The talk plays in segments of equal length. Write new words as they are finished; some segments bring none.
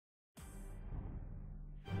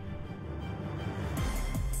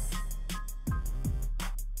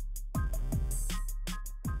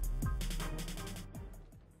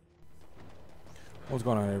What's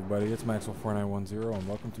going on, everybody? It's Maxwell4910 and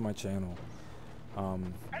welcome to my channel.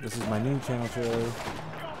 This is my new channel trailer.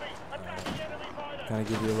 Kind of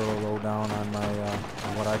give you a little lowdown on my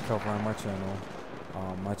on what I cover on my channel.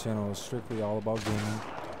 My channel is strictly all about gaming,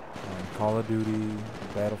 Call of Duty,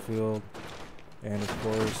 Battlefield, and of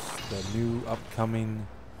course the new upcoming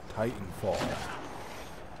Titanfall.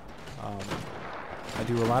 I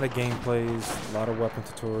do a lot of gameplays, a lot of weapon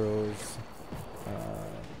tutorials,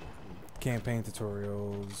 campaign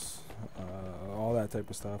tutorials, all that type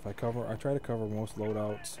of stuff. I try to cover most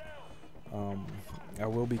loadouts. I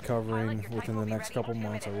will be covering within the next couple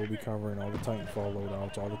months. I will be covering all the Titanfall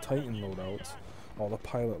loadouts, all the Titan loadouts, all the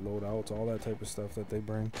pilot loadouts, all that type of stuff that they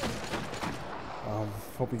bring.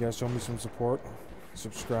 Hope you guys show me some support,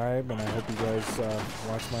 subscribe, and I hope you guys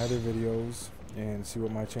watch my other videos and see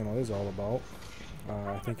what my channel is all about.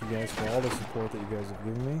 I thank you guys for all the support that you guys have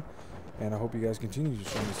given me, and I hope you guys continue to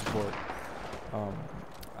show me support.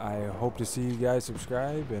 I hope to see you guys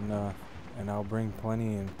subscribe, and I'll bring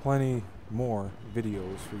plenty more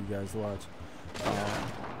videos for you guys to watch.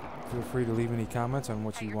 Feel free to leave any comments on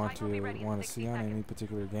what you want to see on any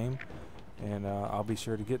particular game, and I'll be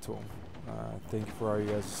sure to get to them. Thank you for all you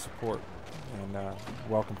guys' support, and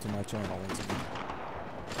welcome to my channel once again.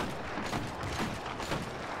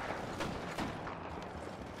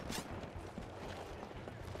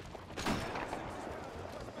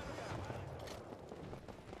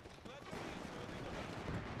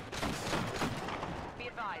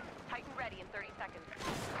 Titan ready in 30 seconds.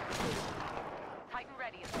 Titan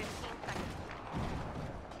ready in 15 seconds.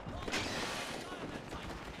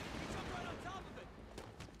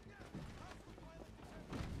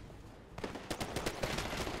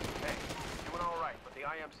 Hey, doing all right, but the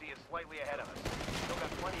IMC is slightly ahead of us. Still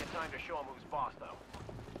got plenty of time to show them who's boss, though.